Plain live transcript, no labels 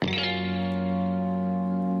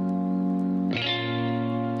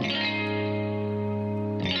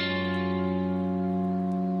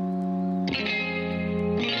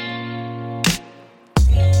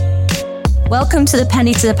Welcome to the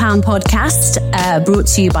Penny to the Pound podcast, brought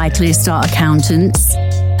to you by ClearStart Accountants.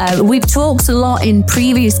 We've talked a lot in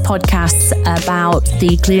previous podcasts about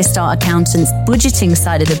the ClearStart Accountants budgeting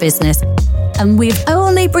side of the business, and we've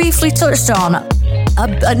only briefly touched on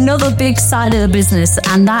another big side of the business,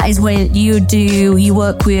 and that is when you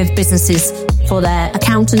work with businesses for their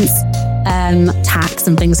accountants, tax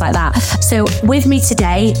and things like that. So with me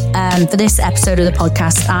today, for this episode of the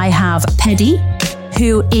podcast, I have Paddy,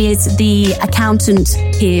 who is the accountant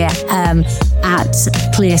here at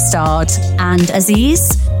ClearStart, and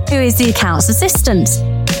Aziz, who is the accounts assistant.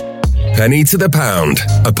 Penny to the Pound,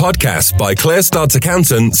 a podcast by ClearStart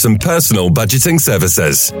Accountants and Personal Budgeting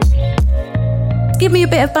Services. Give me a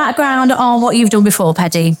bit of background on what you've done before,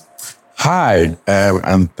 Paddy. Hi,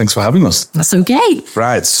 and thanks for having us. That's okay.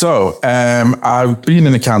 Right, so I've been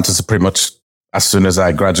an accountant pretty much as soon as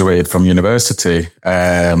I graduated from university.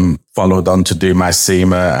 Followed on to do my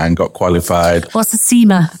CIMA and got qualified. What's the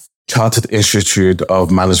CIMA? Chartered Institute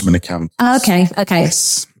of Management Accounting. Okay.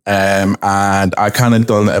 Yes. And I kind of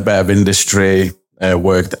done a bit of industry,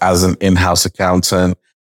 worked as an in-house accountant.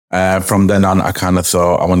 From then on, I kind of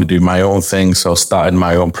thought I want to do my own thing. So started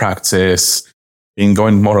my own practice. Been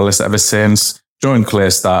going more or less ever since. Joined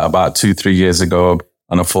ClearStart about 2-3 years ago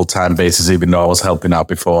on a full-time basis, even though I was helping out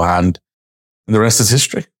beforehand. And the rest is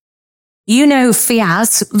history. You know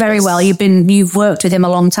Fiaz very well. You've worked with him a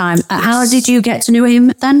long time. Yes. How did you get to know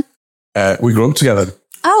him then? We grew up together.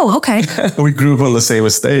 Oh, okay. We grew up on the same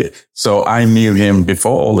estate. So I knew him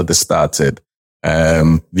before all of this started.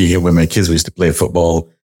 When my kids, we used to play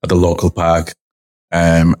football at the local park.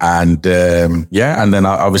 And then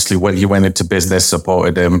obviously when he went into business,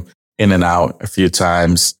 supported him in and out a few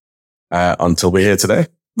times, until we're here today.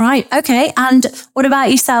 Right. Okay. And what about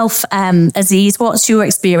yourself, Aziz? What's your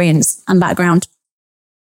experience and background?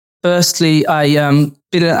 Firstly, I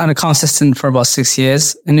been an account assistant for about 6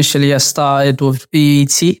 years. Initially, I started with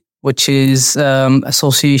EET, which is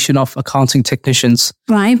Association of Accounting Technicians.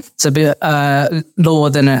 Right. It's a bit lower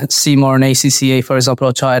than a CIMA or an ACCA, for example,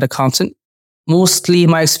 or chartered accountant. Mostly,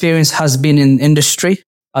 my experience has been in industry,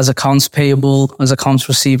 as accounts payable, as accounts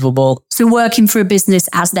receivable. So working for a business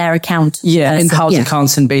as their accountant. Yeah, in-house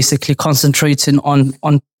accounting, basically concentrating on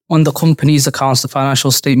the company's accounts, the financial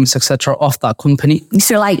statements, etc. of that company.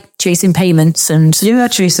 So like chasing payments and... Yeah,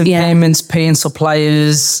 chasing payments, paying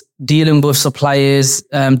suppliers, dealing with suppliers,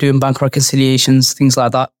 doing bank reconciliations, things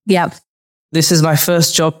like that. Yeah. This is my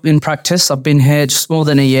first job in practice. I've been here just more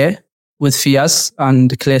than a year with Fiaz and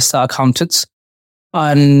ClearStart Accountants.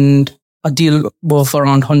 And I deal with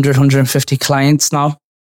around 100, 150 clients now,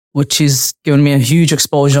 which is giving me a huge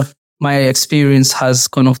exposure. My experience has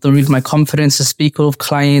gone off the roof. My confidence to speak with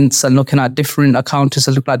clients and looking at different accountants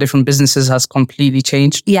and looking at different businesses has completely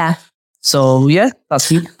changed. Yeah. So yeah,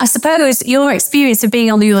 that's me. I suppose your experience of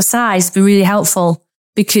being on the other side has been really helpful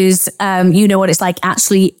because you know what it's like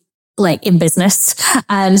actually like in business.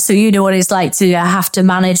 And so you know what it's like to have to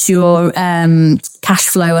manage your cash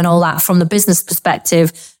flow and all that from the business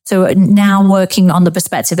perspective. So now working on the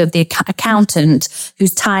perspective of the accountant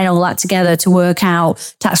who's tying all that together to work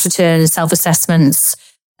out tax returns, self-assessments,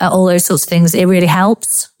 all those sorts of things, it really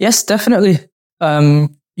helps. Yes, definitely.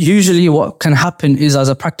 Usually what can happen is as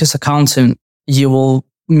a practice accountant, you will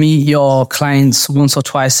meet your clients once or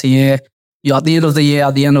twice a year. At the end of the year,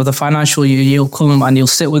 at the end of the financial year, you'll come and you'll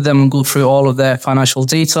sit with them and go through all of their financial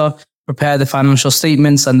data, prepare the financial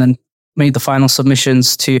statements, and then make the final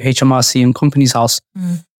submissions to HMRC and Companies House.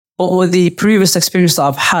 Mm. But with the previous experience that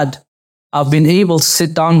I've had, I've been able to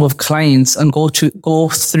sit down with clients and go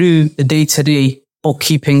through the day-to-day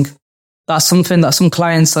bookkeeping. That's something that some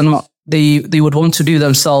clients are not, they would want to do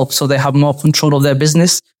themselves, so they have more control of their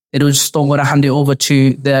business. They just don't want to hand it over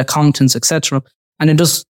to their accountants, etc. And it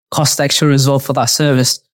does cost extra as well for that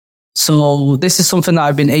service. So this is something that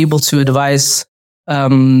I've been able to advise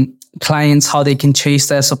clients how they can chase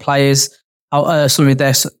their suppliers,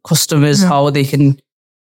 their customers, how they can,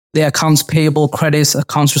 their accounts payable, credits,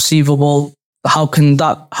 accounts receivable,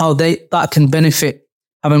 that can benefit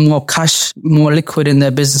having more cash, more liquid in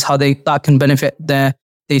their business, that can benefit their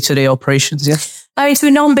day-to-day operations. Yeah. I mean, to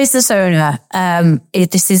a non-business owner,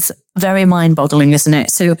 this is very mind-boggling, isn't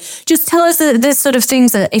it? So just tell us the sort of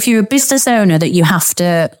things that if you're a business owner that you have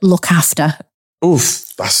to look after.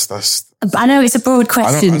 Oof, that's. I know it's a broad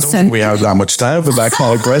question. I don't think we have that much time for that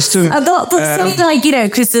kind of question. But something like,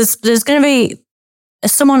 because there's going to be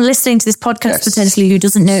someone listening to this podcast potentially who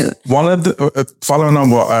doesn't know. One of the, following on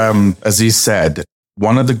what Aziz said,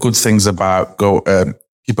 one of the good things about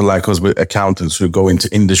people like us with accountants who go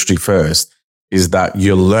into industry first is that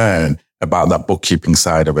you learn about that bookkeeping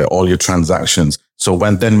side of it, all your transactions. So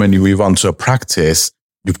when you move on to a practice,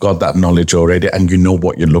 you've got that knowledge already and you know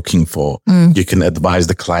what you're looking for. You can advise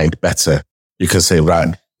the client better. You can say,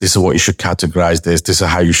 right, this is what you should categorize this. This is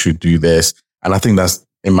how you should do this. And I think that's,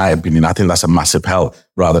 in my opinion, I think that's a massive help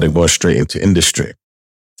rather than go straight into industry.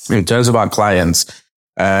 In terms of our clients,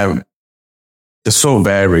 they're so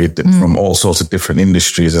varied from all sorts of different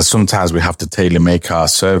industries. And sometimes we have to tailor make our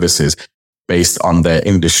services based on their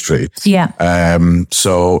industry. Yeah.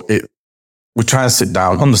 We try to sit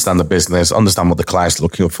down, understand the business, understand what the client's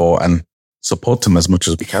looking for, and support them as much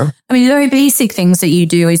as we can. I mean, very basic things that you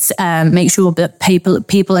do is make sure that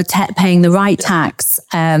people are paying the right tax,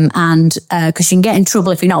 and because you can get in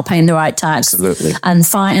trouble if you're not paying the right tax. Absolutely. And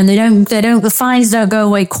the fines don't go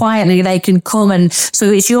away quietly. They can come, and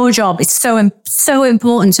so it's your job. It's so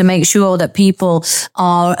important to make sure that people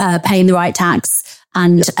are paying the right tax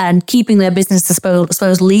and keeping their business, I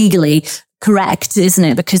suppose, legally correct, isn't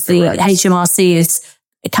it? Because the HMRC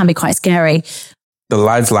it can be quite scary. The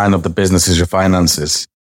lifeline of the business is your finances.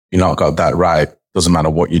 You're not got that right. Doesn't matter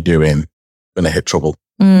what you're doing, you're going to hit trouble.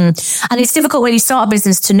 And it's difficult when you start a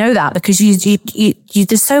business to know that, because you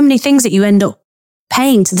there's so many things that you end up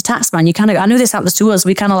paying to the tax man. I know this happens to us.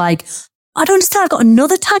 We kind of like, I don't understand. I've got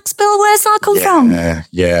another tax bill. Where's that come from?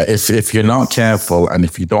 Yeah. If you're not careful and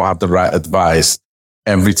if you don't have the right advice,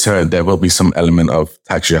 every turn there will be some element of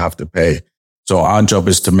tax you have to pay. So our job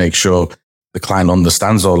is to make sure the client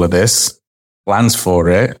understands all of this, plans for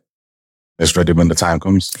it, is ready when the time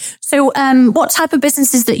comes. So what type of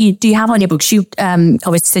businesses do you have on your books? You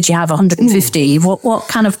obviously said you have 150. What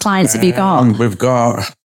kind of clients have you got? We've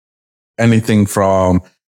got anything from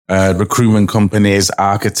recruitment companies,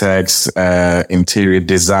 architects, interior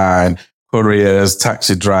design, couriers,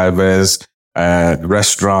 taxi drivers,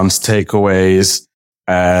 restaurants, takeaways,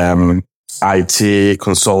 IT,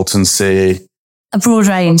 consultancy. A broad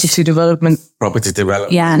range. Property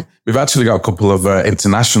development. Yeah. We've actually got a couple of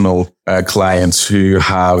international clients who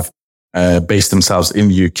have based themselves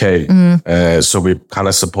in UK. So we're kind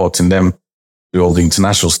of supporting them with all the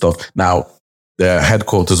international stuff. Now, their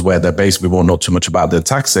headquarters where they're based, we won't know too much about their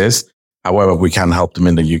taxes. However, we can help them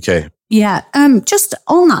in the UK. Yeah. Just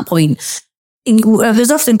on that point,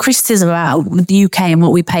 there's often criticism about the UK and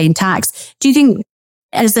what we pay in tax. Do you think,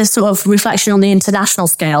 as a sort of reflection on the international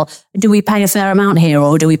scale, do we pay a fair amount here,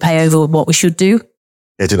 or do we pay over what we should do?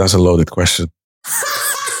 Yeah, dude, that's a loaded question.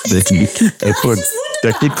 They keep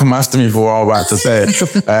come asking me for all that to say.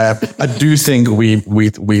 I do think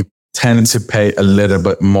we tend to pay a little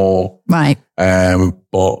bit more, right?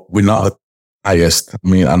 But we're not the highest. I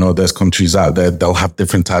mean, I know there's countries out there they'll have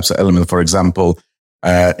different types of elements. For example,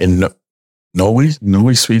 in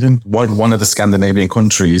Norway, Sweden, one of the Scandinavian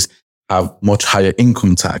countries have much higher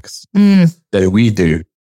income tax than we do.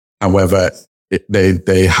 However,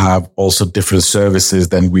 they have also different services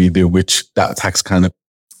than we do, which that tax kind of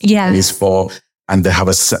is for. And they have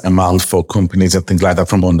a set amount for companies and things like that.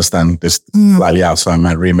 From what I understand, this slightly outside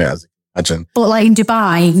my remit, as you imagine. But like in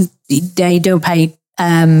Dubai, they don't pay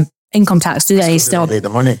income tax, do they? Still need the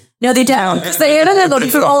money. No, they don't. Because they earn the money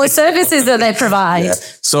for all the services that they provide. Yeah.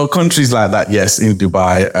 So countries like that, yes, in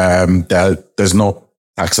Dubai, there's no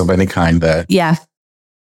tax of any kind there. Yeah.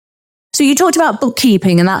 So you talked about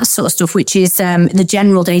bookkeeping and that sort of stuff, which is the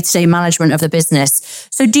general day-to-day management of the business.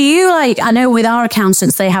 So do you I know with our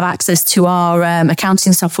accountants, they have access to our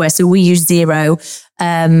accounting software. So we use Xero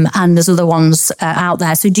and there's other ones out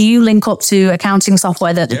there. So do you link up to accounting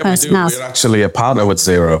software that the person has? We're actually a partner with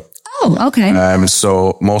Xero. Oh, okay.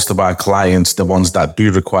 So most of our clients, the ones that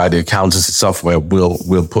do require the accountancy software,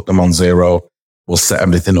 we'll put them on Xero. We'll set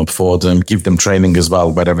everything up for them, give them training as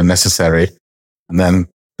well, wherever necessary. And then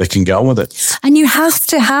they can get on with it. And you have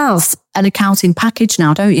to have an accounting package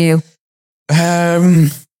now, don't you? To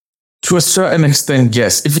a certain extent,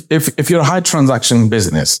 yes. If you're a high transaction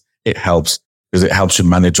business, it helps because it helps you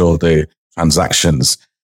manage all the transactions.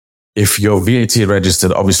 If you're VAT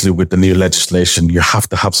registered, obviously with the new legislation, you have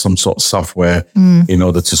to have some sort of software in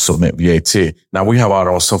order to submit VAT. Now we have our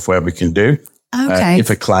own software we can do. Okay. If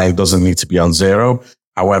a client doesn't need to be on Xero.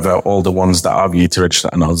 However, all the ones that are VAT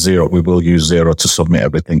registered and on Xero, we will use Xero to submit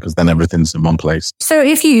everything because then everything's in one place. So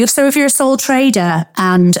if you're a sole trader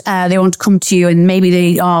and they want to come to you and maybe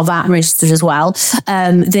they are VAT registered as well,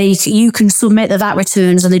 you can submit the VAT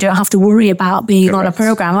returns and they don't have to worry about being on a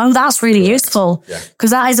program. Oh, that's really useful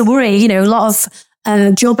because that is a worry. You know, a lot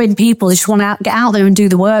of jobbing people just want to get out there and do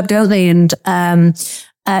the work, don't they? And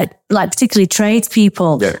like particularly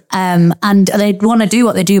tradespeople, and they want to do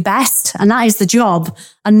what they do best, and that is the job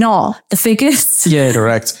and not the figures. Yeah,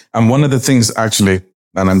 correct. And one of the things actually,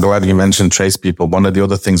 and I'm glad you mentioned tradespeople, one of the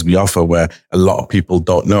other things we offer where a lot of people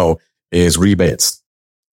don't know is rebates.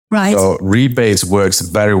 Right. So rebates works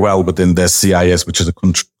very well within their CIS, which is a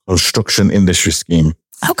construction industry scheme.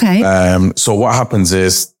 Okay. So what happens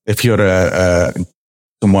is if you're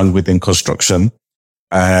someone within construction,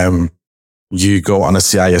 you go on a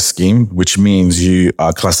CIS scheme, which means you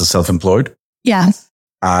are classed as self-employed. Yeah.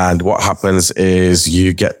 And what happens is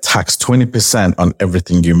you get taxed 20% on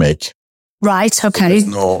everything you make. Right. Okay.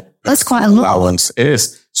 So that's quite a lot. Allowance. It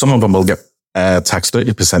is. Some of them will get taxed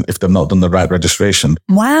 30% if they've not done the right registration.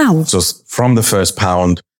 Wow. So from the first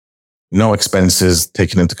pound, no expenses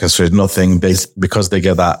taken into consideration, nothing. Because they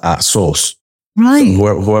get that at source. Right.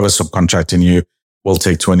 So whoever's subcontracting you will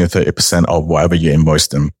take 20 or 30% of whatever you invoice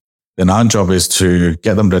them. Then our job is to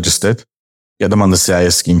get them registered, get them on the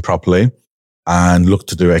CIS scheme properly, and look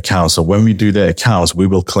to do accounts. So when we do their accounts, we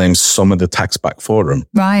will claim some of the tax back for them.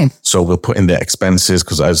 Right. So we'll put in their expenses,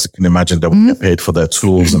 because as you can imagine, they will get paid for their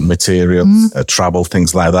tools and materials, travel,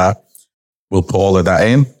 things like that. We'll put all of that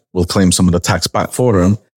in. We'll claim some of the tax back for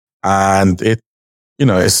them. And it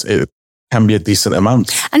can be a decent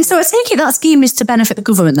amount. And so I take it that scheme is to benefit the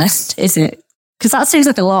government then, is it? Because that seems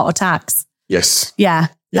like a lot of tax. Yes. Yeah.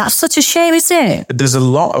 That's such a shame, isn't it? There's a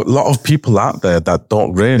lot of people out there that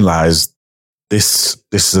don't realize this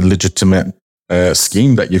is a legitimate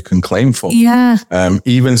scheme that you can claim for. Yeah.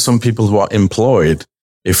 Even some people who are employed,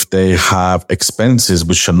 if they have expenses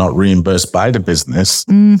which are not reimbursed by the business,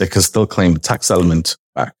 they can still claim the tax element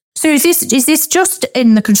back. So is this just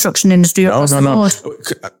in the construction industry? No.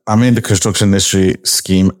 I mean, the construction industry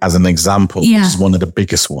scheme as an example is one of the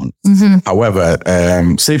biggest ones. Mm-hmm. However,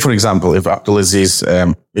 say for example, if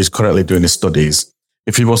Abdulaziz is currently doing his studies,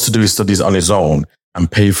 if he was to do his studies on his own and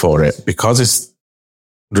pay for it, because it's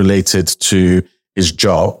related to his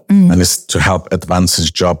job and it's to help advance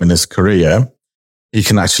his job in his career, he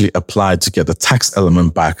can actually apply to get the tax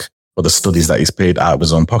element back for the studies that he's paid out of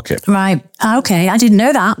his own pocket. Right. Okay. I didn't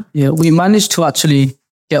know that. Yeah, we managed to actually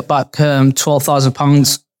get back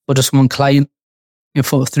 £12,000 for just one client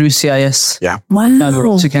through CIS. Yeah. Wow.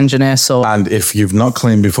 Robotic engineer. So, and if you've not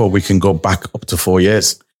claimed before, we can go back up to 4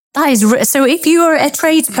 years. That is so. If you are a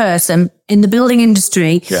tradesperson in the building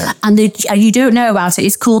industry and you don't know about it,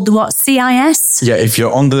 it's called the what? CIS. Yeah, if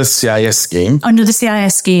you're under the CIS scheme, and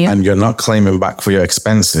you're not claiming back for your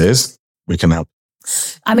expenses, we can help.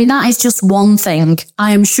 I mean, that is just one thing.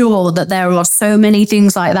 I am sure that there are so many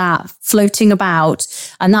things like that floating about,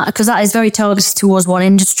 and that because that is very targeted towards one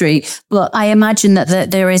industry. But I imagine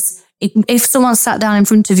that there is. If someone sat down in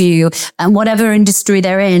front of you and whatever industry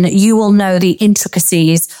they're in, you will know the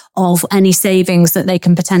intricacies of any savings that they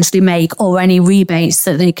can potentially make or any rebates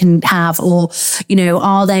that they can have, or,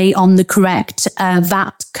 are they on the correct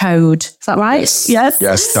VAT code? Is that right? Yes.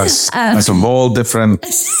 That's a whole different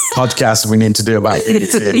podcast we need to do about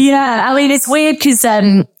it. Yeah. I mean, it's weird because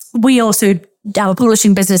we also have a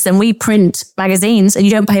publishing business and we print magazines and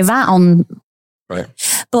you don't pay VAT on. Right.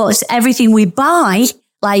 But everything we buy,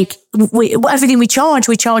 everything we charge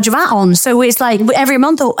a VAT on. So it's like every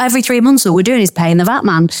month or every 3 months, what we're doing is paying the VAT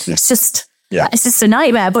man. It's just a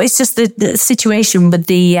nightmare. But it's just the situation with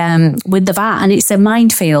the VAT, and it's a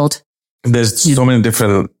minefield. There's so many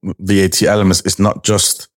different VAT elements. It's not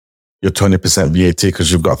just your 20% VAT,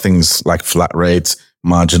 because you've got things like flat rates,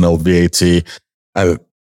 marginal VAT.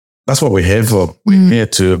 That's what we're here for. We're here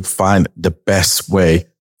to find the best way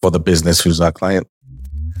for the business who's our client.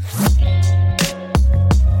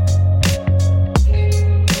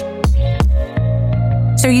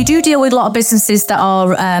 So you do deal with a lot of businesses that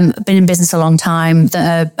are been in business a long time,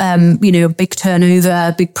 that are big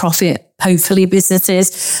turnover, big profit, hopefully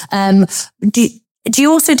businesses. Do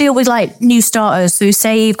you also deal with like new starters? So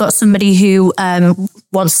say you've got somebody who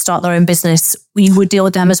wants to start their own business, you would deal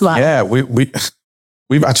with them as well. Yeah,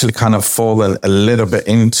 we've actually kind of fallen a little bit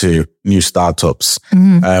into new startups,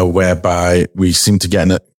 whereby we seem to get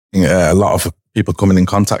a lot of people coming in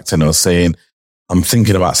contacting us saying, "I'm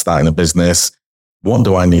thinking about starting a business. What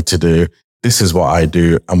do I need to do? This is what I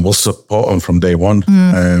do," and we'll support them from day one.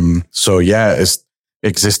 It's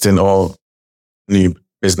existing all new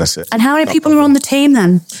businesses. And how many people are on the team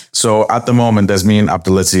then? So at the moment, there's me and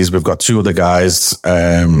Abdulaziz. We've got two other guys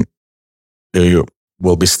who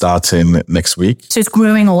will be starting next week. So it's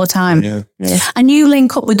growing all the time. Yeah. And you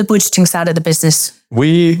link up with the budgeting side of the business.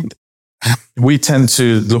 We tend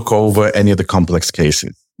to look over any of the complex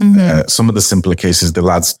cases. Some of the simpler cases, the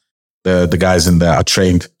lads, the guys in there are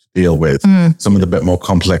trained to deal with. Some of the bit more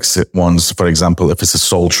complex ones, for example, if it's a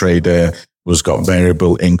sole trader who's got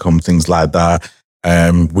variable income, things like that,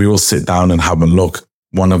 we will sit down and have a look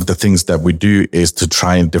one of the things that we do is to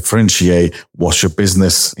try and differentiate what's your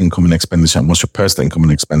business income and expenditure and what's your personal income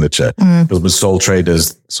and expenditure. Because with sole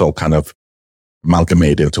traders, it's all kind of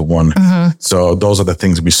amalgamated into one. So those are the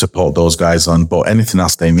things we support those guys on. But anything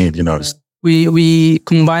else they need, We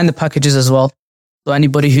combine the packages as well. So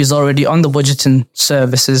anybody who's already on the budgeting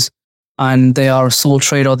services and they are a sole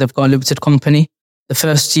trader or they've got a limited company, the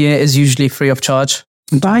first year is usually free of charge.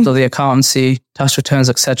 So the accountancy, tax returns,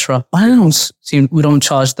 etc. We don't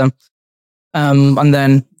charge them. And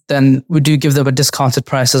then we do give them a discounted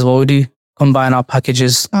price as well. We do combine our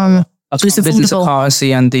packages. Business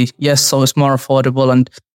accountancy and so it's more affordable, and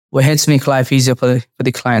we're here to make life easier for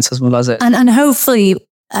the clients as well as it. And hopefully,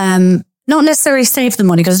 not necessarily save the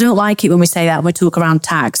money, because I don't like it when we say that when we talk around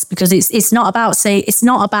tax, because it's not about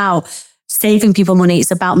saving people money.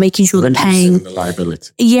 It's about making sure they're paying the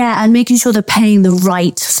liability. Yeah, and making sure they're paying the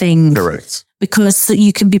right thing. Correct. Because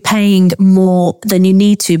you can be paying more than you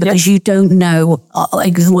need to because you don't know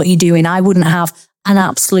what you're doing. I wouldn't have an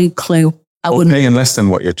absolute clue. Or paying less than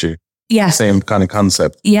what you're due. Yeah. Same kind of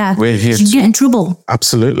concept. Yeah. We're here you get in trouble.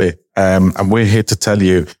 Absolutely. And we're here to tell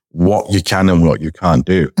you what you can and what you can't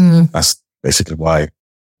do. That's basically why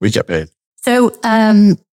we get paid. So,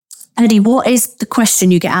 Eddie, what is the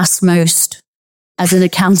question you get asked most as an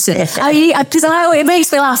accountant? It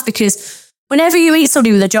makes me laugh because whenever you meet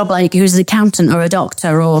somebody with a job like who's an accountant or a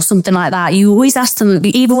doctor or something like that, you always ask them,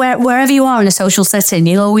 even wherever you are in a social setting,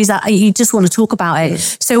 you just want to talk about it.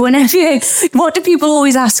 So what do people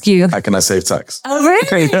always ask you? How can I save tax? Oh,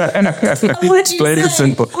 really? Plain and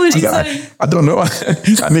simple. I don't know.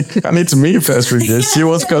 I need to meet you first with this. See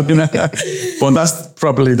what's going on. But that's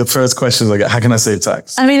probably the first question I get. How can I save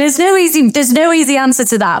tax? I mean, there's no easy answer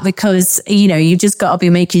to that because, you just got to be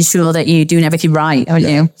making sure that you're doing everything right, haven't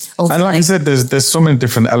you? Ultimately. And like I said, there's so many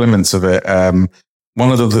different elements of it.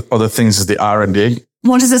 One of the other things is the R&D.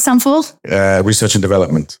 What does it stand for? Research and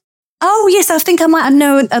development. Oh, yes. I think I might have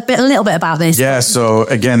known a little bit about this. Yeah. So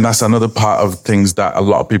again, that's another part of things that a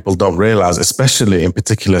lot of people don't realize, especially in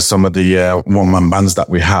particular, some of the one-man bands that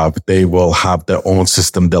we have, they will have their own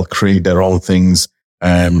system. They'll create their own things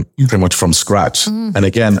pretty much from scratch. And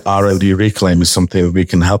again, R&D reclaim is something we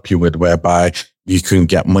can help you with, whereby you can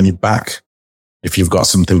get money back if you've got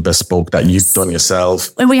something bespoke that you've done yourself.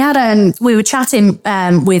 When we were chatting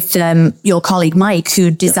with your colleague Mike, who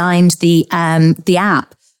designed the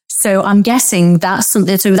app. So I'm guessing that's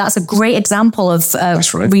something. So that's a great example of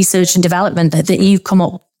research and development that you've come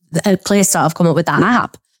up. ClearStart have come up with that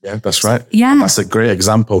app. Yeah, that's right. Yeah, that's a great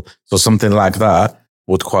example. So something like that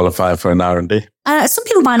would qualify for an R&D. Some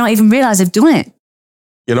people might not even realize they've done it.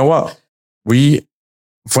 You know what?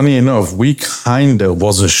 Funny enough, we kind of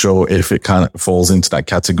wasn't sure if it kind of falls into that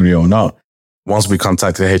category or not. Once we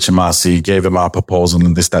contacted HMRC, gave them our proposal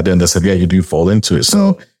and this, that, and they said, yeah, you do fall into it.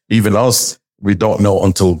 So even us, we don't know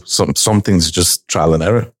until some things just trial and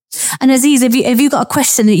error. And Aziz, have you got a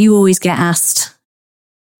question that you always get asked?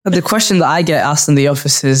 The question that I get asked in the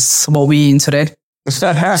office is, what are we eating today?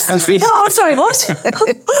 Oh, sorry, what?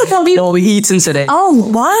 What are we eating today?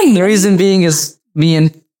 Oh, why? The reason being is me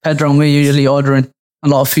and Pedro, we're usually ordering a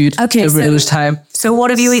lot of food every lunch time. So what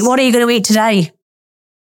have you eat? What are you going to eat today?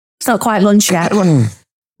 It's not quite lunch yet.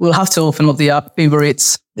 We'll have to open up the app, Uber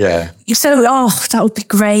Eats. Yeah. So, that would be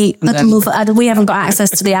great. I'd love it. We haven't got access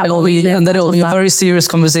to the app. And then it'll be a very serious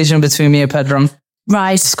conversation between me and Pedro.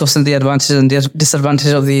 Right. Discussing the advantages and the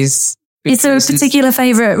disadvantages of these. Is there a particular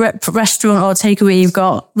favourite restaurant or takeaway you've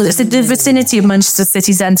got? Well, it's in the vicinity of Manchester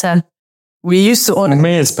City Centre. We used to order. For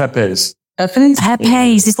me, it's Pepe's.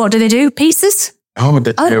 Pepe's. Is what do they do? Pizzas? Oh,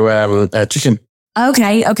 they do chicken.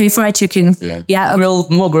 Okay, fried chicken. Yeah.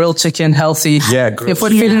 More grilled chicken, healthy. Yeah, if we're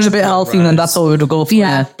feeling a bit healthy, then that's what we would go for.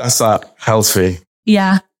 Yeah. That's a healthy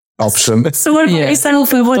option. So what about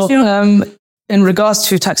yourself? In regards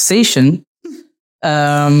to taxation,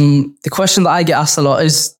 the question that I get asked a lot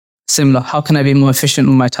is similar. How can I be more efficient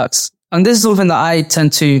with my tax? And this is something that I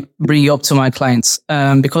tend to bring up to my clients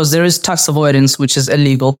because there is tax avoidance, which is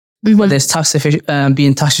illegal. Mm-hmm. There's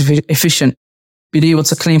being tax efficient. Being able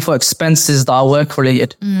to claim for expenses that are work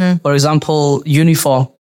related. Mm-hmm. For example, uniform.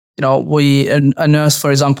 A nurse,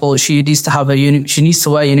 for example, she needs to have she needs to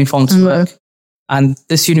wear a uniform to work. And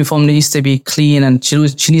this uniform needs to be clean and she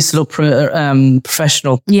needs to look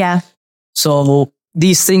professional. Yeah. So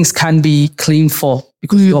these things can be claimed for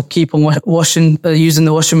because you'll keep on using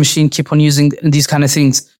the washing machine, keep on using these kind of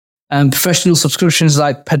things. Professional subscriptions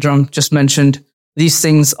like Pedram just mentioned, these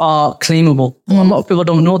things are claimable. A lot of people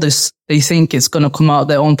don't know this. They think it's going to come out of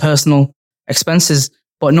their own personal expenses.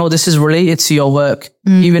 But no, this is related to your work.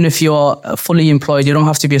 Even if you're fully employed, you don't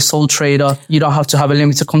have to be a sole trader. You don't have to have a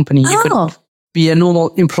limited company. be a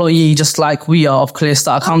normal employee just like we are of Clear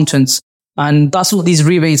Start Accountants. And that's what these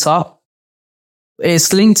rebates are.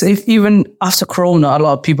 It's linked, even after Corona, a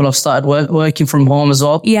lot of people have started working from home as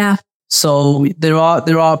well. Yeah. So there are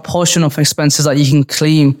a portion of expenses that you can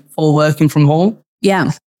claim for working from home.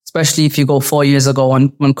 Yeah. Especially if you go 4 years ago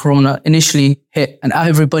when Corona initially hit and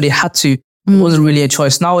everybody had to. It wasn't really a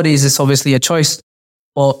choice. Nowadays, it's obviously a choice.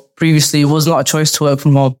 But previously, it was not a choice to work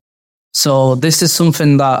from home. So this is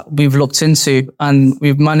something that we've looked into, and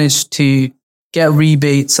we've managed to get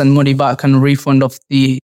rebates and money back and refund of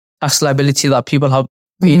the tax liability that people have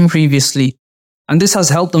paid previously. And this has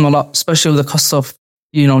helped them a lot, especially with the cost of,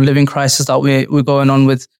 living crisis that we're going on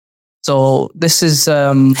with. So this is...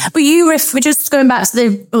 But we're just going back to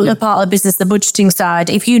the part of the business, the budgeting side.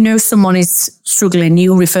 If you know someone is struggling,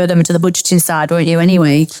 you'll refer them to the budgeting side, won't you,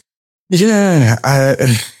 anyway? Yeah,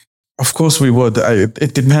 of course we would.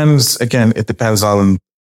 It depends. Again, it depends on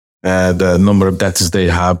the number of debtors they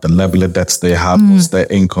have, the level of debts they have, what's their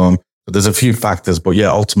income. But there's a few factors, but yeah,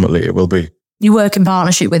 ultimately it will be. You work in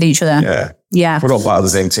partnership with each other. Yeah. Yeah. We're all part of the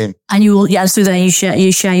same team. And so then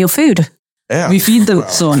you share your food. Yeah. We feed them.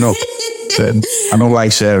 So no, I don't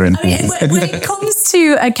like sharing. When it comes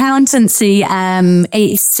to accountancy,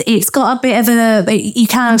 it's got a bit of you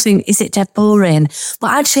can't think, is it dead boring?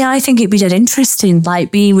 But actually, I think it'd be dead interesting,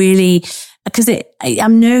 like being really, because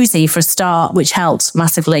I'm nosy for a start, which helps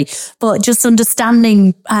massively, but just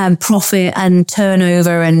understanding profit and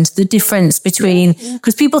turnover and the difference between,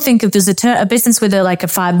 because people think if there's a business with a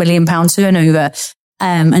 £5 million turnover,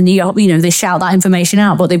 and they shout that information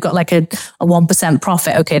out, but they've got like a 1%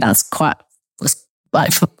 profit. Okay, that's quite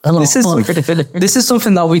like a lot. This is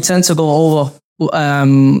something that we tend to go over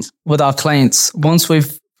with our clients. Once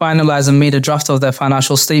we've finalized and made a draft of their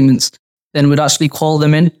financial statements, then we'd actually call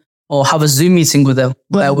them in or have a Zoom meeting with them.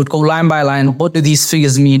 Where we'd go line by line. What do these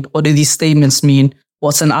figures mean? What do these statements mean?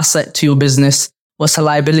 What's an asset to your business? What's a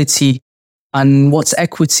liability? And what's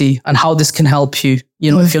equity? And how this can help you?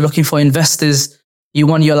 If you're looking for investors, you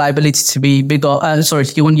want your liability to be bigger.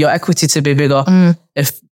 You want your equity to be bigger.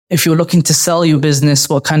 If you're looking to sell your business,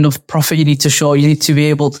 what kind of profit you need to show? You need to be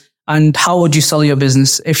able. And how would you sell your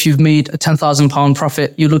business? If you've made a £10,000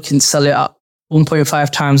 profit, you're looking to sell it at 1.5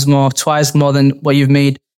 times more, twice more than what you've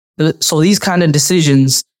made. So these kind of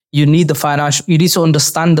decisions, you need to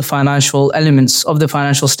understand the financial elements of the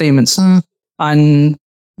financial statements. And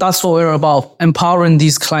that's what we're about, empowering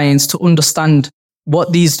these clients to understand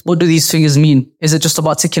what do these figures mean? Is it just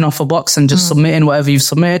about ticking off a box and just submitting whatever you've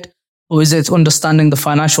submitted? Or is it understanding the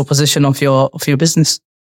financial position of your business?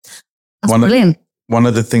 That's brilliant. One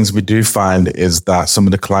of the things we do find is that some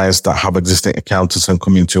of the clients that have existing accountants and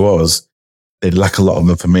coming to us, they lack a lot of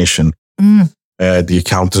information. The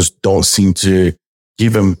accountants don't seem to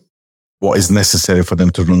give them what is necessary for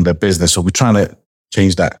them to run their business. So we're trying to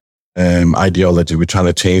change that ideology. We're trying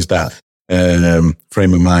to change that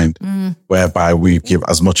frame of mind, whereby we give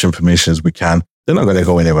as much information as we can. They're not going to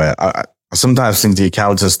go anywhere. I sometimes think the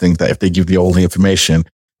accountants think that if they give all the information,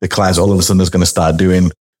 the clients all of a sudden is going to start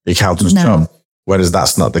doing the accountant's job. Whereas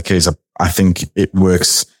that's not the case. I think it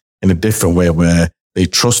works in a different way where they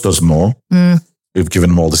trust us more. We've given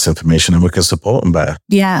them all this information and we can support them better.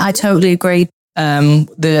 Yeah, I totally agree.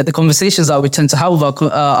 The conversations that we tend to have with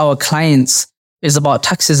our clients is about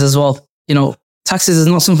taxes as well. Taxes is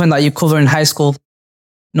not something that you cover in high school,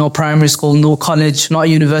 no primary school, no college, not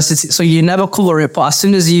university. So you never cover it. But as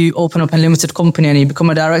soon as you open up a limited company and you become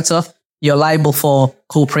a director, you're liable for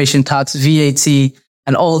corporation tax, VAT,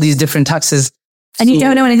 and all these different taxes. And you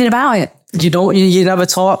don't know anything about it. You never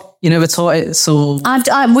taught it. So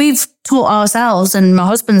we've taught ourselves, and my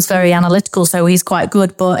husband's very analytical, so he's quite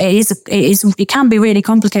good, but it can be really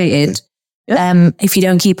complicated. If you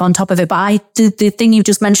don't keep on top of it. But the thing you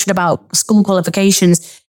just mentioned about school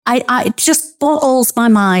qualifications, I just boggles my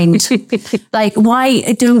mind. Like, why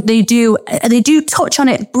don't they do touch on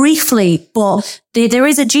it briefly, but there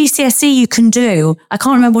is a GCSE you can do. I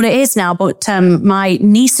can't remember what it is now, but my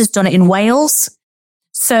niece has done it in Wales.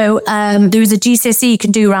 So there is a GCSE you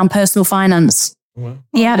can do around personal finance. Wow.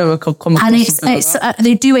 Yeah. And it's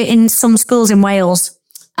they do it in some schools in Wales.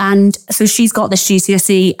 And so she's got this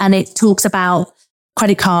GCSE and it talks about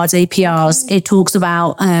credit cards, APRs. It talks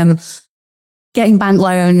about getting bank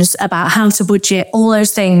loans, about how to budget, all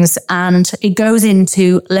those things. And it goes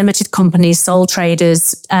into limited companies, sole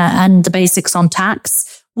traders, and the basics on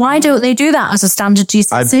tax. Why don't they do that as a standard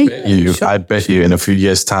GCSE? I bet you in a few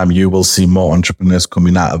years' time, you will see more entrepreneurs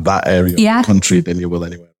coming out of that area of the country than you will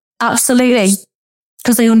anywhere. Absolutely.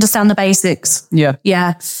 Because they understand the basics. Yeah.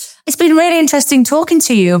 Yeah. It's been really interesting talking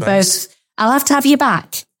to you both. I'll have to have you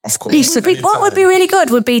back. Of course. What would be really good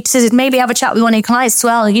would be to maybe have a chat with one of your clients as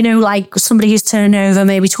well, you know, like somebody who's turned over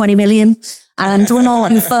maybe 20 million and we're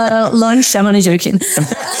not for lunch. I'm only joking.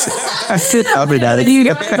 I'll be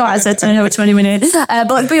that. I said turn over 20 million.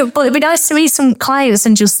 But it'd be nice to meet some clients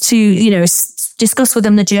and just to, you know, discuss with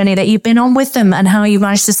them the journey that you've been on with them and how you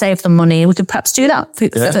managed to save them money. We could perhaps do that.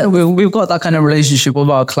 Yeah, we've got that kind of relationship with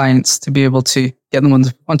our clients to be able to get them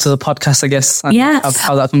onto the podcast, I guess, and have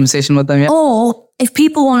that conversation with them. Yeah. Or if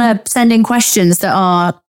people want to send in questions that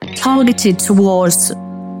are targeted towards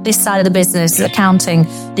this side of the business, accounting,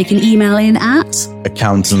 they can email in at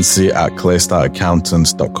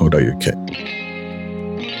accountancy@clearstartaccountants.co.uk.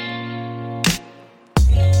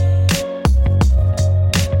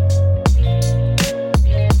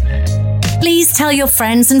 Please tell your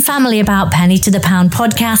friends and family about Penny to the Pound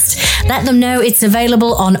podcast. Let them know it's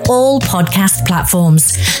available on all podcast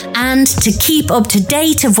platforms. And to keep up to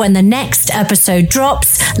date of when the next episode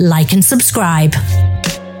drops, like and subscribe.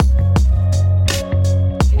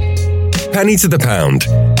 Penny to the Pound.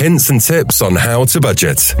 Hints and tips on how to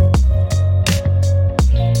budget.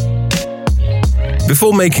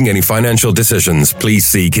 Before making any financial decisions, please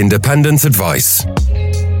seek independent advice.